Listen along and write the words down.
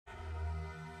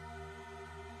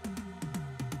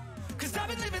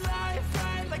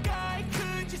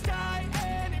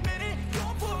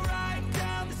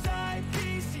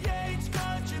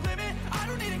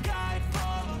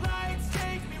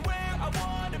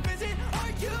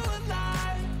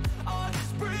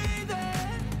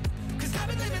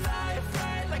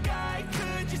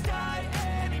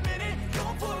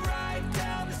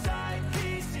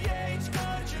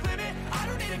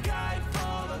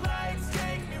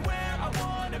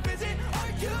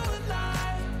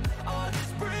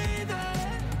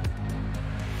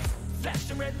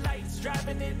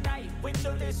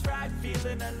So let's ride,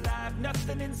 feeling alive.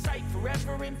 Nothing in sight,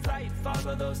 forever in flight.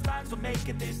 Follow those lines, we'll make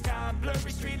it this time.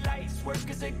 Blurry street lights, work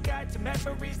as a guide to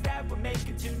memories that we're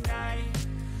making tonight.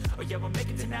 Oh yeah, we'll make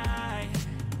it tonight.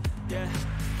 Yeah.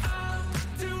 I'll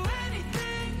do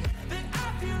anything that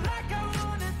I feel like I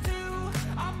wanna do.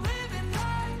 I'm living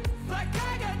life like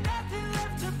I got nothing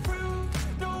left to prove.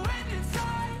 No end in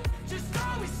sight, just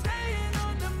always staying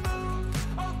on the move.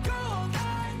 I'll go all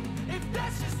night if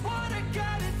that's just what I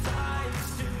got.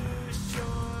 Life's too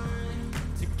short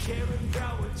to care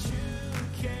about what you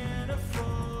can't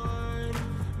afford.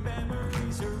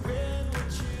 Memories are in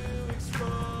what you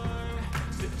explore,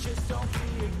 so just don't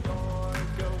be ignored.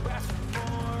 Go ask for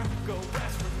more, go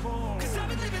ask for more. 'Cause I've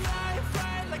been living life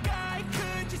right like I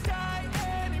could just die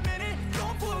any minute.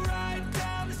 Going for a ride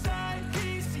down the side,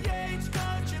 PCH,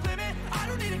 country limit. I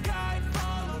don't need a guide,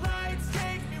 follow lights,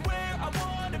 take me where I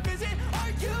wanna visit.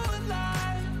 Are you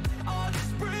alive? I'll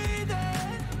just breathe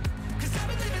in. 'Cause I've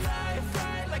been living life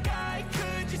right like I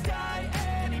could just die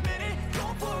any minute.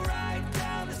 Going for a ride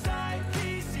down the side,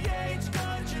 PCH,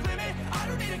 country limit. I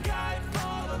don't need a guide,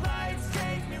 follow lights,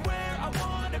 take me where I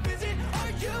wanna visit.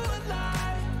 Are you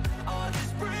alive? I'll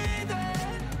just breathe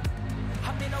in.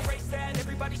 I'm in a race that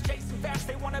everybody's chasing fast.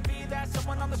 They wanna be that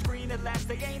someone on the screen at last.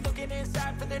 They ain't looking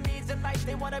inside for their needs in life.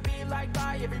 They wanna be liked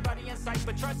by everybody in sight,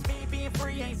 but trust me, being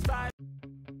free ain't spy.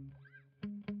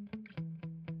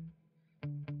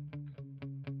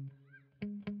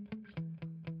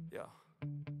 Yeah.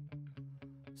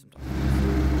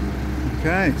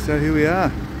 Okay, so here we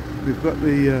are. We've got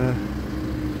the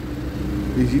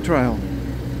Ezytrail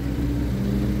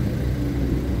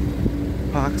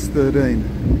Parkes 13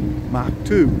 Mark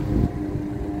II.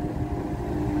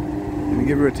 Gonna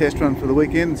give her a test run for the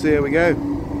weekend and see how we go.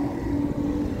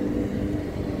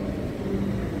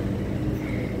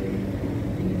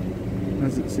 How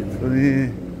does it sit for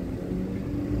there?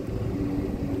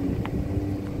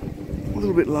 A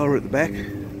little bit lower at the back.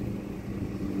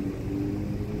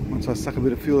 Once I suck a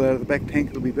bit of fuel out of the back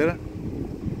tank, it'll be better.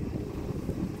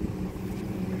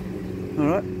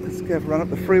 Alright, let's go for a run up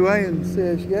the freeway and see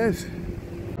how she goes.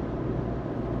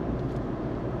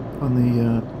 On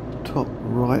the top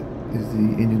right is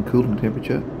the engine cooling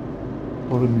temperature.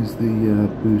 Bottom is the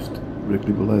boost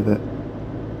directly below that.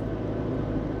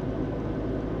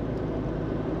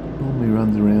 Normally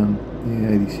runs around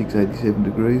 86-87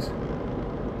 degrees.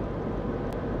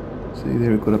 See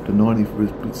there, it got up to 90 for a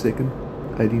split second.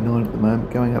 89 at the moment.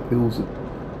 Going up hills, the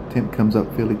temp comes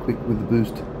up fairly quick with the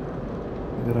boost.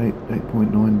 We've got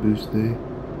 8.9 boost there.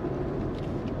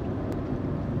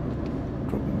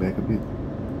 Dropping back a bit.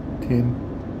 10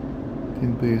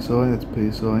 psi, that's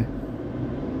psi.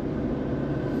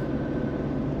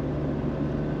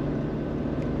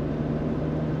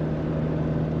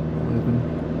 11.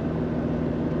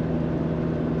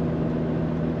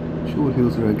 Short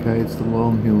hills are okay, it's the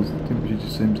long hills the temperature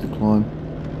just seems to climb.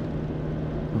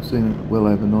 I've seen it well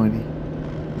over 90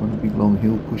 on a big long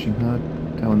hill pushing hard,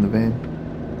 towing the van.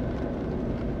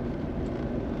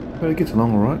 But it gets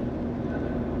along alright.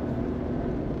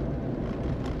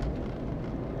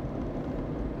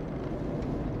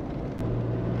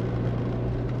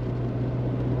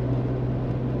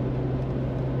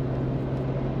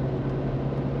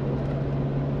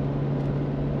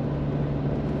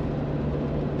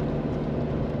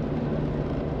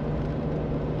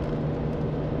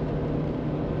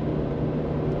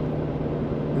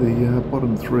 The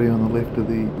bottom three on the left of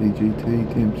the GT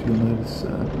temps, you'll notice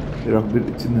they're up a bit.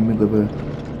 It's in the middle of a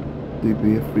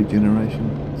DBF regeneration.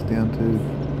 It's down to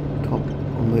top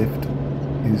left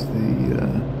is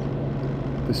the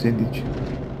percentage.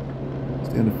 It's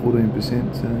down to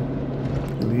 14%, so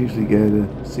they'll usually go to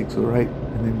 6 or 8,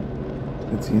 and then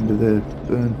that's the end of the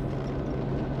burn.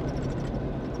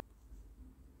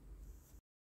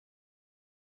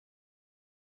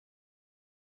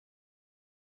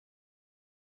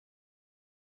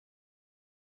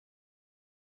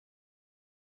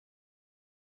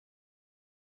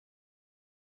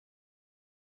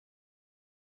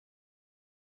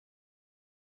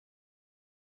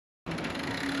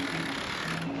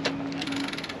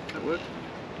 Work.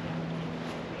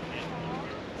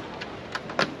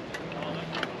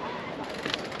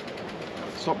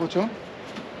 Stopwatch on.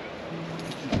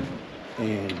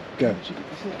 And go.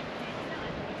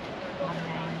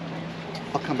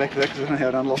 I'll come back to that because I don't know how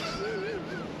it unlocks.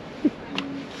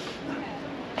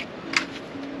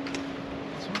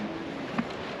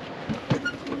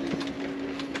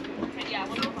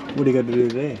 What do you got to do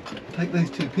there? Take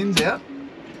these two pins out.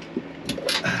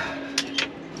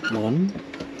 One,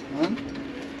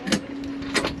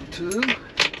 two,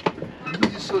 and you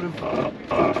just sort of pull.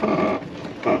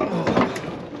 Oh.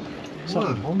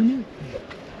 something holding it?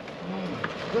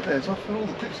 Got those off and all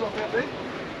the clips off out there.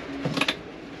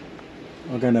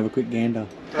 I'll go and have a quick gander.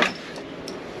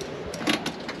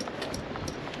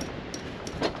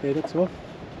 Yeah, that's off.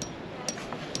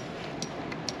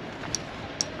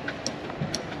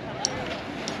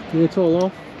 Yeah, it's all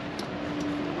off.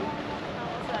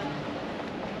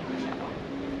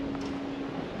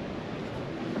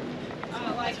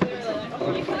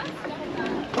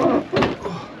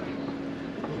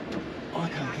 I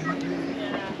can't get it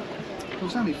there. There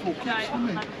was only 4 clips, wasn't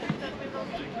there?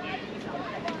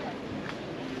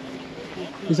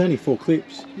 There's only 4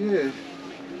 clips. Yeah.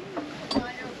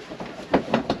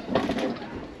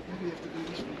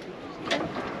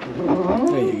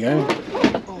 There you go.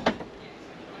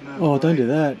 Oh, don't do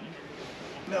that.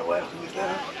 No way I can lift that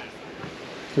up.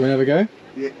 Do we have a go?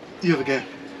 Yeah, you have a go.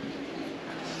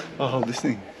 I'll hold this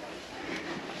thing.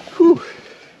 Whew.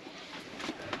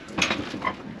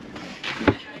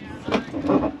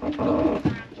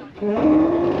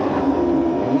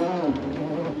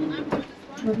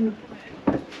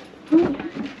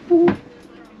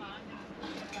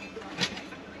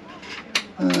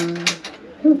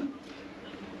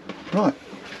 Right.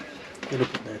 Gotta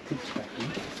put the clips back in.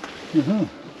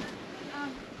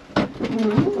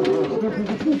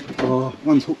 Oh,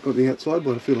 one's hooked on the outside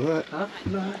by the feel of that. Huh?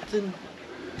 No, it didn't.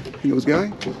 Think it was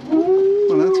going?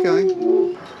 Oh no, it's going.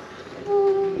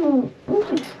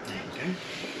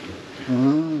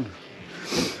 Ah.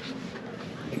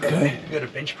 Okay. You got a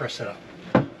bench press it up.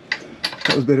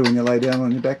 That was better when you lay down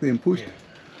on your back there and pushed.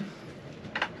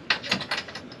 Yeah.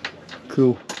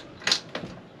 Cool.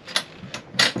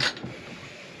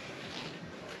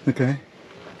 Okay.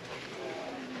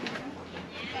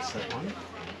 That's that one.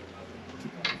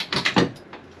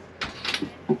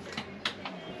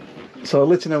 So I'll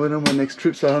let you know when on my next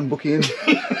trip, so I'll book you in.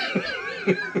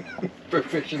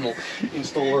 Professional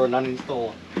installer and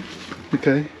uninstaller.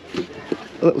 Okay.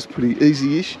 Well, that was pretty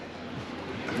easy-ish.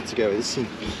 Let's go with this thing.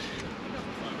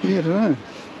 Yeah, I don't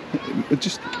know.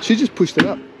 She just pushed it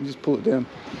up and just pull it down.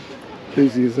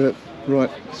 Easy as that.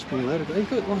 Right. Spring loaded. They've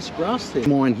got nice grass there.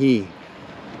 Mine here.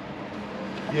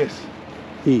 Yes.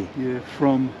 Here. Yeah,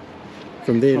 from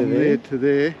There to there. there to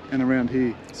there and around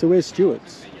here. So where's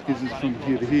Stuart's? His is from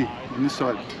here to here. On this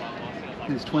side,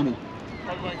 he's 20.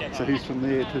 So he's from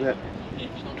there to that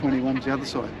 21's the other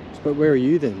side. But where are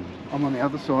you then? I'm on the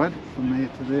other side, from there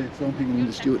to there. So I'm thinking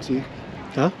into Stuart's here.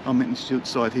 Huh? I'm in Stuart's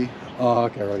side here. Oh,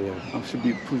 okay, right, yeah. I should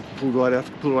be pulled right out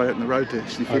in the road to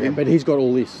actually fit Okay, in. but he's got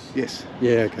all this? Yes.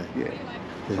 Yeah, okay. Yeah.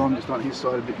 Yeah. So I'm just on his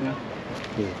side a bit now.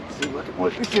 Yeah. See if I can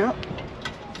work this out.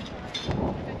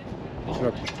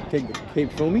 Should I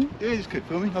keep filming? Yeah, just keep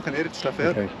filming. I can edit stuff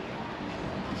out. Okay.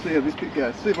 See how this bit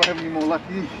goes. See if I have any more luck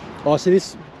here. Oh, so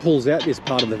this pulls out this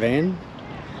part of the van.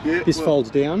 Yeah. This well, folds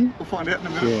down. We'll find out in a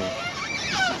minute. Yeah.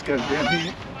 Let's go down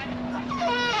here.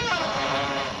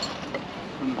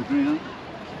 Under the ground.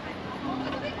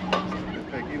 Go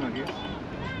back in, I guess.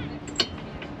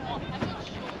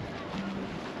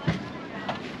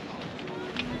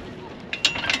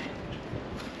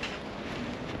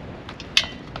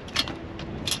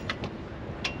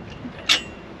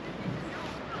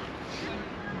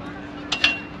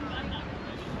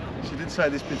 She did say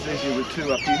this bit's easier with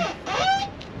 2 up here.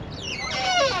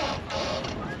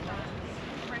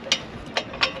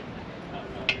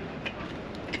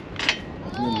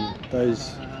 And then those.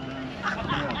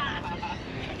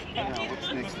 Now what's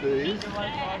next to these?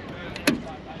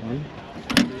 1,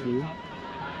 2,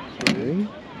 3.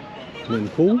 And then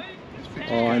pull.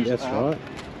 Oh, and that's right.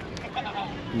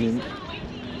 And then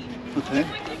Okay.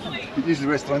 You use the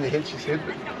rest on your head, she said,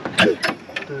 but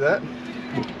do that.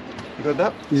 You got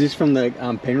that? is this from the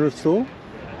Penrith store?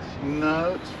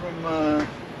 No, it's from, where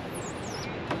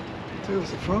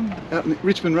was it from? Out in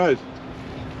Richmond Road.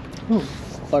 Oh,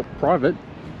 like private.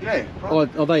 Yeah. Right.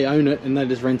 Oh, they own it and they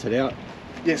just rent it out.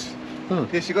 Yes. Huh.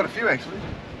 Yes, you got a few actually.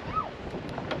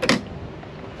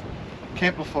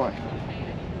 Camplify.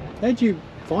 How'd you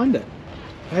find it?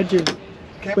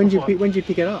 When'd you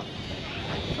pick it up?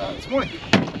 This morning.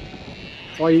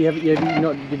 Oh, you haven't. You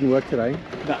didn't work today.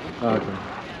 No. Oh, okay.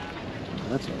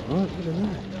 That's all right. Look at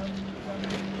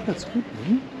that. That's good,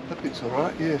 man. That bit's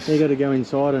alright, yes. So you got to go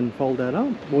inside and fold that up.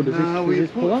 Or does No, this, we does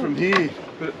this pull pull it up? from here,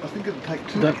 but I think it'll take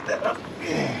 2 to get that up.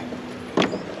 Yeah.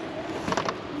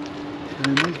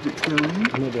 And these bits go in.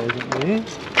 And that goes up there.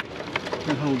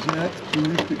 That holds that. And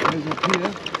this bit goes up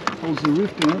here. Holds the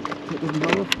roof down. That doesn't go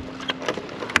off.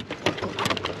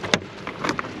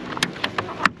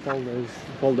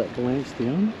 Fold that valance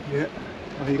down. Yeah.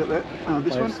 Oh, you got that?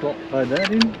 This one? Load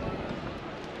that in.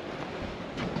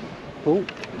 Pull.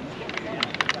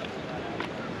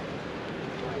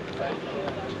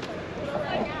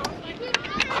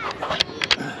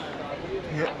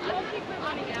 Yep.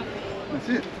 That's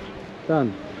it.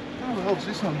 Done. Oh, what the hell's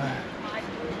this on there?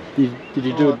 Did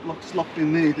you do it? It's locked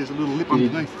in there. There's a little lip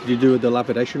underneath. Did you do a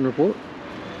dilapidation report?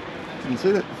 Didn't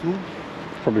see that before.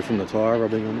 Probably from the tyre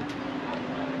rubbing on it.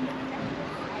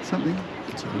 Something.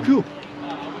 Cool.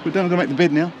 We're done. I'm gonna make the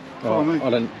bed now. Oh,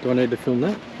 Follow me. do I need to film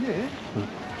that? Yeah.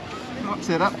 Not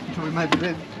set up until we made the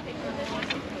bed.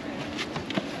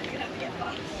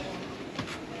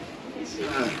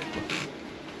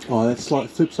 Oh, that's like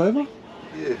flips over?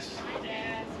 Yes.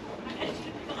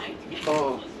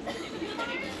 Oh.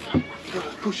 Gotta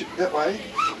push it that way.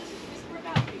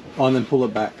 Oh, and then pull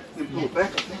it back. Then pull it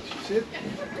back, I think she said.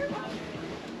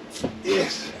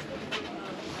 Yes.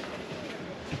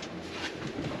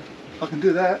 I can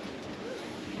do that.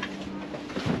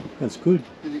 That's good.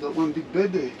 Then you've got one big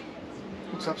bed there.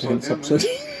 Looks upside down. Upside.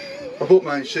 I bought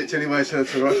my own sheets anyway, so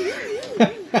that's alright.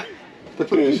 They put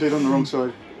the sheet on the wrong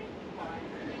side.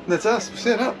 And that's us,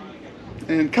 set up.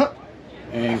 And cut.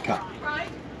 And cut.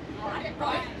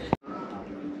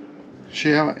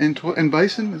 Shower and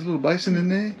basin, there's a little basin in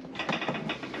there.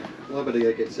 Well, I better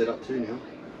go get set up too now.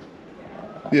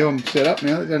 Yeah, I'm set up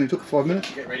now, it only took 5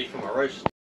 minutes. Get ready for my roast.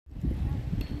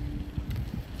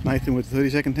 Nathan with the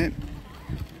 30-second tent.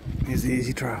 Here's the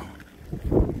Ezytrail.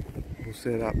 All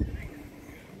set up.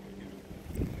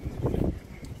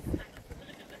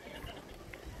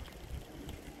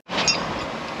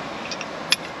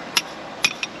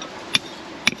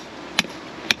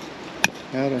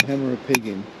 How to hammer a pig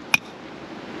in.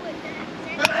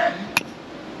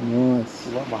 Nice.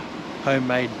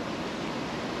 Homemade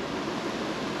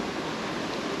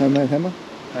Homemade hammer?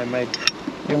 Homemade.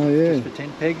 Oh yeah. Just for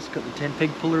 10 pegs. Got the 10 peg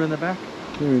puller in the back.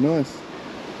 Very nice.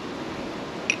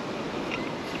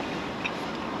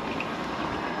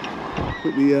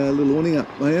 Put the little awning up,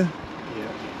 may ya?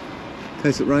 Yeah. In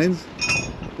case it rains.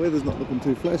 Weather's not looking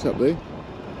too flash up there.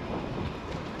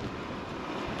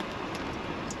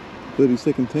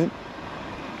 30-second tent.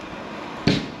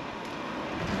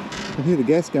 I can hear the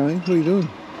gas going. What are you doing?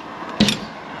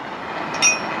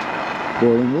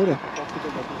 Boiling water.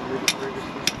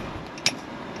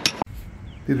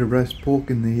 Bit of roast pork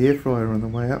in the air fryer on the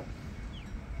way up.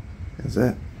 How's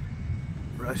that?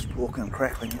 Roast pork and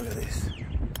crackling. Look at this.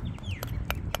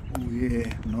 Oh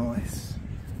yeah, nice.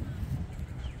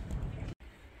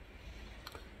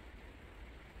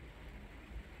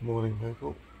 Morning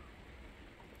people,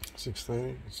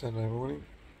 6:30, Saturday morning.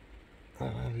 I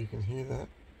don't know if you can hear that.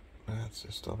 No, it's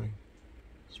just stopping.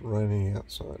 It's raining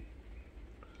outside.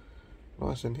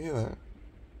 Nice in here though.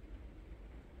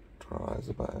 Dry as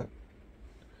a bone.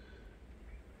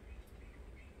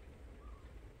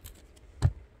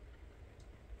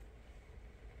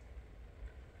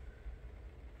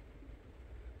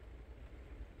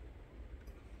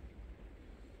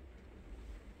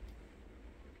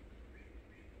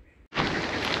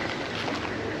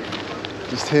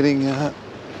 Just heading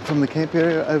from the camp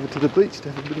area over to the beach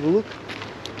to have a bit of a look.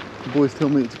 The boys tell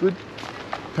me it's good.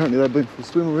 Apparently they've been for a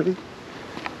swim already.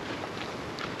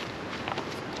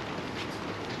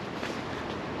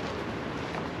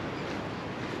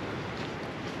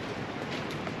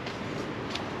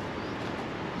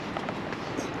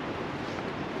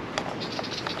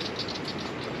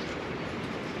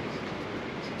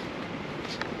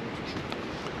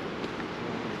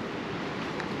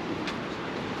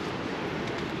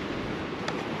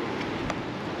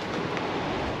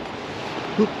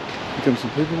 Here come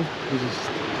some people.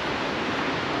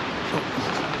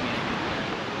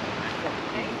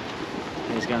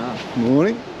 What's going on?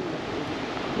 Morning.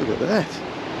 Look at that.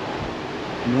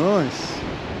 Nice.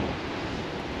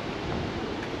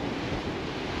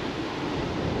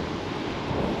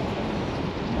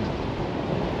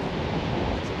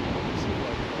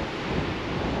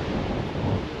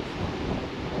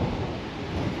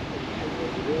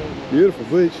 Beautiful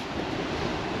beach.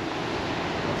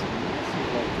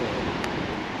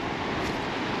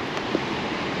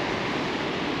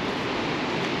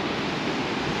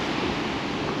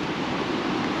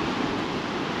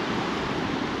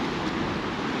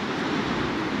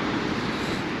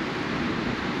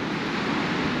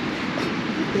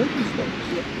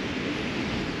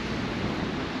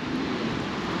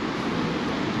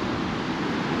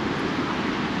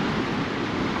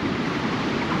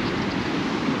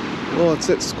 Oh, it's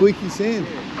that squeaky sand.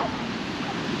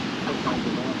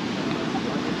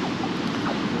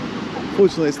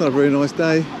 Fortunately, it's not a very nice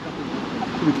day.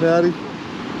 Pretty cloudy.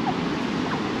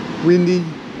 Windy.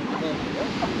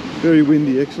 Very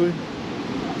windy, actually.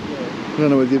 I don't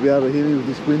know whether you'll be able to hear me with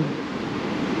this wind.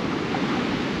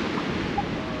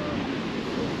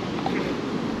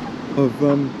 I've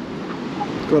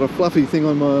got a fluffy thing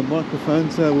on my microphone,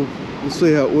 so we'll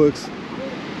see how it works.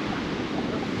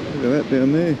 Look at that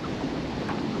down there.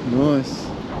 Nice.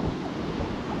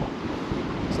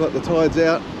 It's like the tide's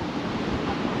out.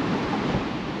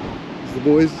 It's the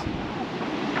boys.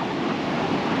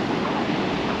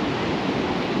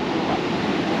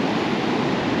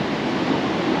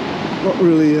 Not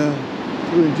really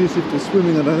conducive to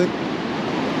swimming, I don't think.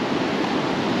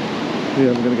 Yeah,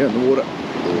 I'm going to go in the water.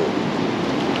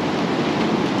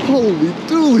 Holy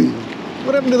dooly!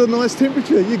 What happened to the nice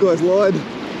temperature? You guys lied.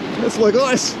 That's like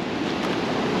ice.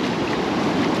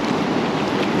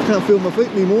 I can't feel my feet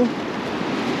anymore.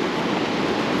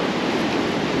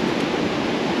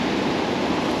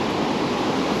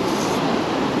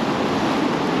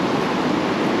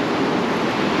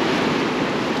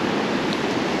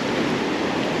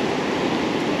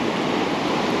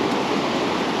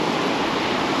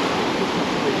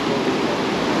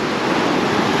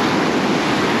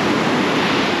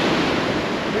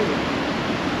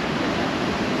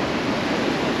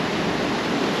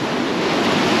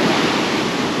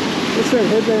 What's that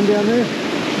headland down there?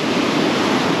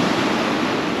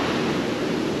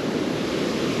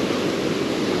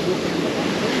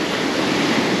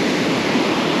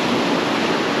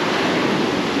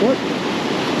 What?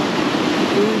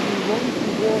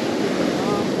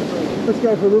 Let's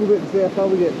go for a little bit and see how far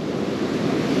we get.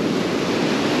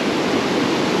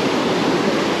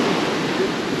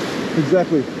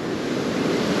 Exactly.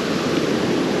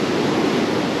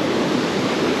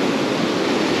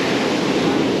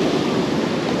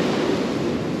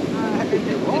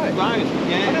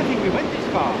 Yeah. I don't think we went this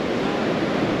far.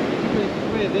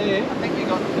 We're there. I think we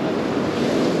got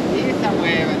here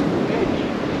somewhere and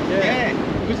Yeah.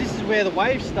 Because this is where the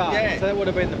wave starts. Yeah. So that would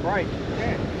have been the break.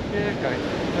 yeah. Yeah, okay.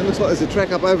 It looks like there's a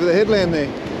track up over the headland there.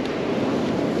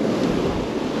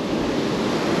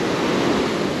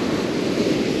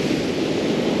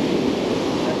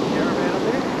 Caravan up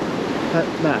there?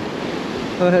 Nah. I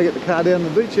don't know how to get the car down the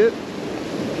beach yet.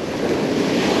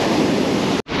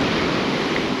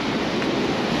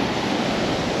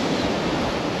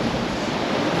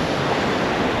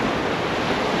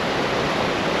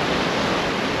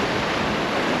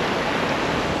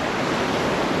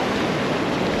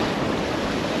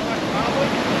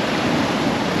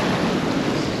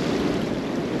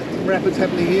 Rapids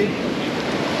happening here.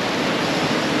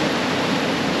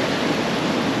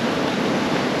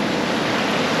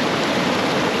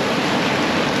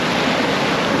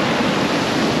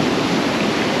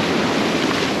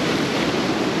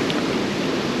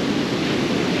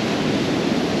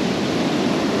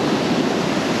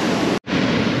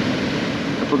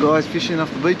 Couple of guys fishing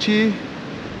off the beach here.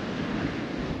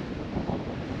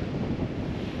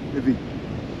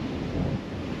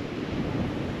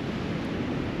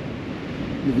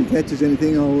 If he catches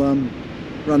anything, I'll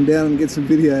run down and get some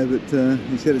video, but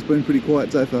he said it's been pretty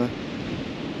quiet so far.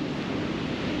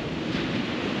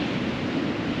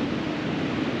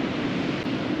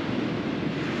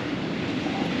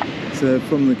 So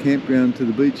from the campground to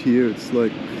the beach here, it's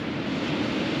like a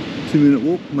 2-minute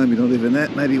walk, maybe not even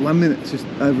that, maybe 1 minute. It's just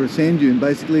over a sand dune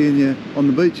basically, and you're on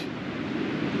the beach.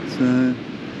 So,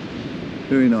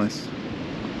 very nice.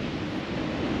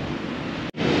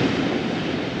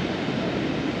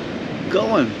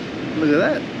 Going. Look at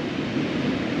that.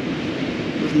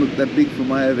 Doesn't look that big from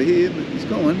way over here, but he's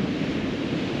going.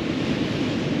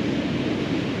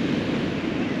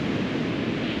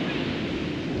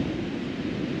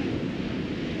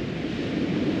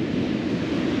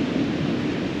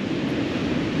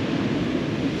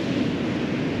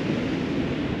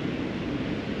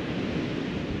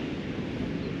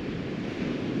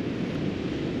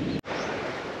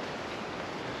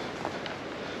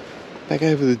 Back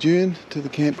over the dune to the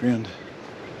campground.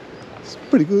 It's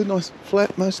pretty good, nice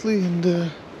flat mostly,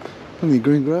 and plenty of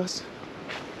green grass.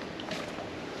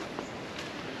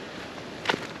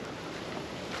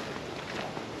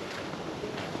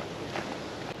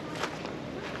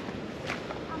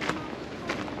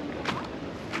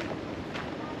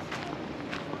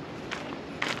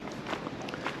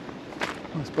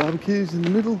 Nice barbecues in the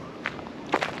middle.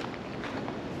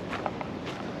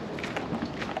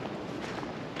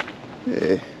 Yeah,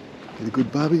 get a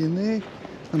good barbie in there,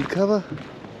 undercover.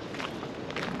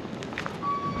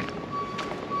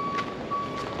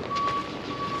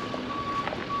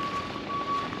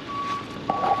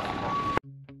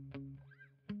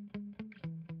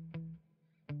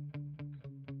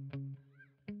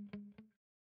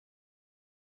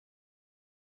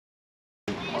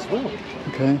 As well.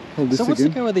 Okay, hold this So what's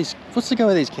again. the go with these? What's the go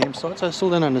with these campsites? I still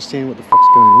don't understand what the fuck's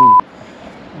going on.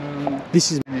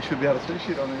 This is. You should be able to see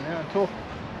shit on there now and talk.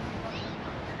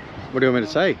 What do you want me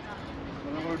to say?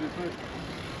 What do I do first?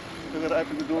 I've got to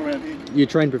open the door around here. You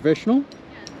trained professional?